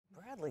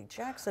Holy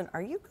Jackson,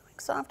 are you going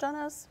soft on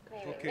us?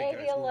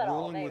 Maybe a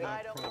little. Maybe.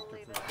 I don't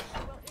believe it.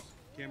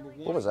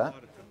 What was that?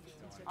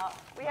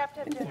 We have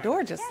to. The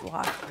door just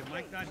locked. Did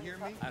Mike not hear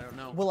me? I don't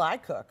know. Will I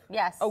cook?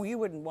 Yes. Oh, you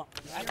wouldn't want.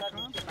 I love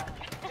you too much.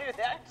 Do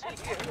that to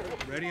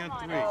you. Ready on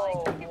three.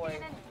 Oh boy.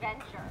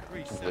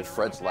 With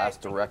Fred's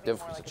last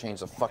directive was to change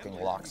the fucking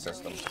lock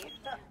system.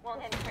 Well,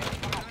 then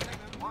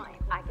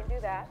I can do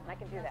that. I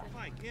can do that.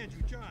 Mike,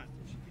 Andrew, John,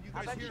 can you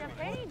How guys about hear me?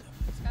 champagne?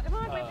 Come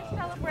on, we just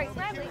celebrate.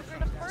 Bradley, you're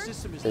the first.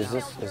 Is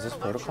this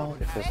protocol?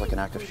 If there's like an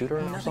active shooter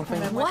or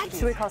something? What?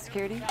 Should we call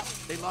security?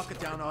 They lock it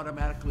down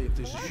automatically if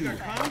there's a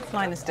shooter.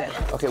 Mine is dead.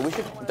 Okay, we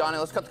should, Donnie,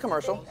 let's cut the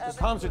commercial. The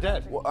comms are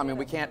dead. Well, I mean,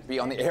 we can't be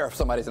on the air if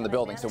somebody's in the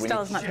building, so we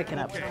Stella's need... not picking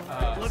up.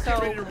 Let's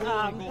get ready to roll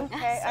and go.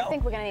 Okay, I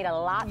think we're gonna need a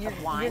lot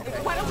of wine.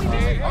 Why don't we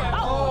just...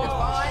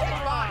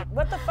 Oh!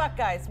 What the fuck,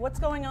 guys? What's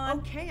going on?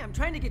 Okay, I'm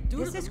trying to get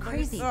through. This is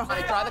crazy.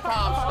 Donnie, try the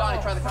comms.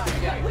 Donnie, try the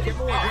comms. Yeah.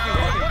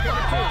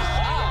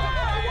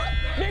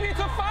 Maybe it's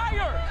a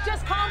fire!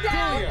 Just calm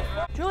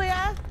down.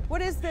 Julia,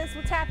 what is this?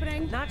 What's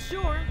happening? Not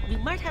sure. We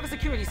might have a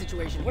security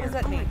situation What here.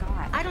 does that mean?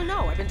 God. I don't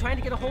know. I've been trying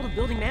to get a hold of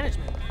building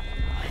management.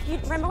 You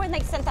remember when they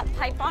sent that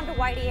pipe on to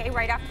YDA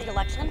right after the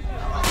election?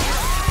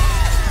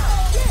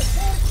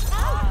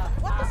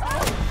 What the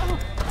fuck?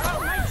 Oh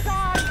my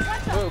God! What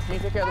the? Boo, can you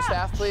take care of the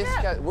staff, please?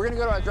 Guys, we're gonna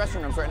go to our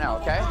dressing rooms right now,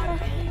 okay?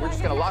 We're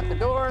just gonna lock the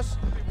doors.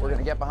 We're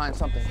gonna get behind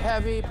something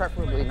heavy,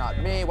 preferably not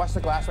me. Watch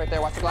the glass right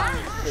there. Watch the glass,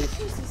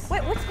 please.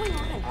 Wait, what's going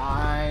on?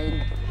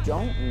 I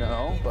don't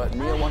know, but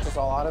Mia wants us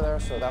all out of there,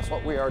 so that's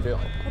what we are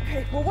doing.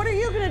 Okay, well, what are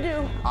you gonna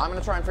do? I'm gonna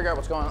try and figure out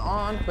what's going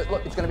on, but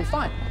look, it's gonna be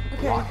fine.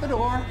 Okay. Lock the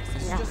door.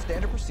 This is just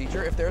standard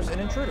procedure if there's an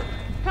intruder.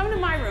 Come to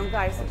my room,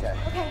 guys. Okay.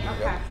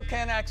 Okay.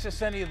 Can't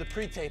access any of the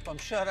pre-tape. I'm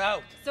shut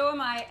out. So am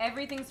I.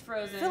 Everything's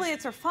frozen.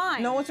 Affiliates are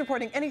fine. No one's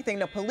reporting anything.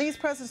 No police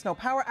presence, no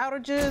power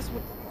outages.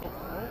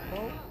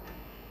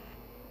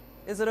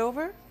 Is it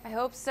over? I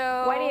hope so.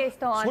 YDA's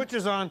still on. Switch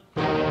is on.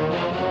 What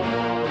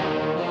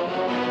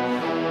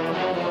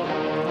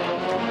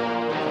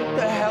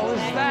the hell is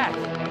that?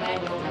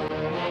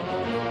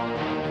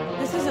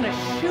 This isn't a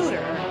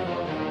shooter.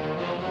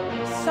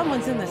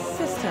 Someone's in the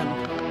system.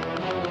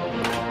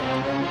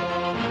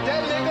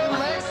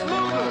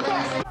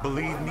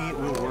 Believe me, it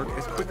will work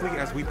as quickly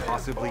as we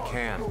possibly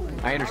can.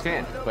 I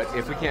understand, but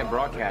if we can't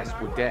broadcast,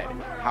 we're dead.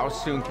 How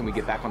soon can we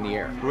get back on the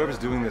air? Whoever's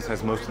doing this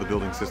has most of the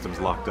building systems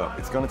locked up.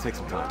 It's gonna take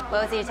some time.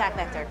 What was the attack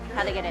vector?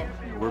 How'd they get in?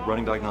 We're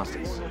running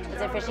diagnostics. Is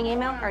it a phishing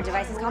email? Our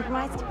devices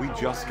compromised? We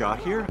just got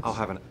here. I'll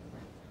have an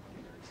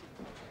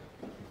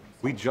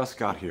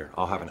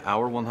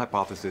hour one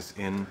hypothesis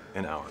in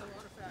an hour.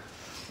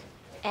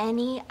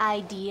 Any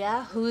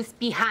idea who's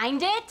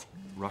behind it?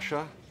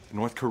 Russia?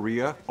 North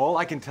Korea? All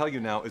I can tell you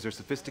now is they're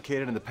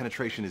sophisticated and the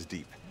penetration is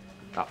deep.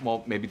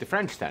 Well, maybe the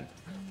French then.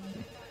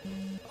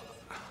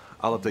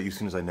 I'll update you as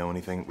soon as I know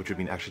anything, which would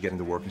mean actually getting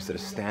to work instead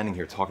of standing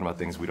here talking about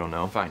things we don't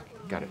know. Fine,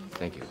 got it.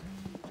 Thank you.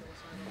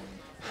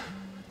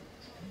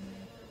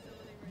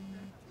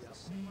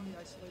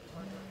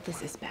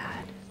 This is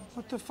bad.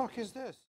 What the fuck is this?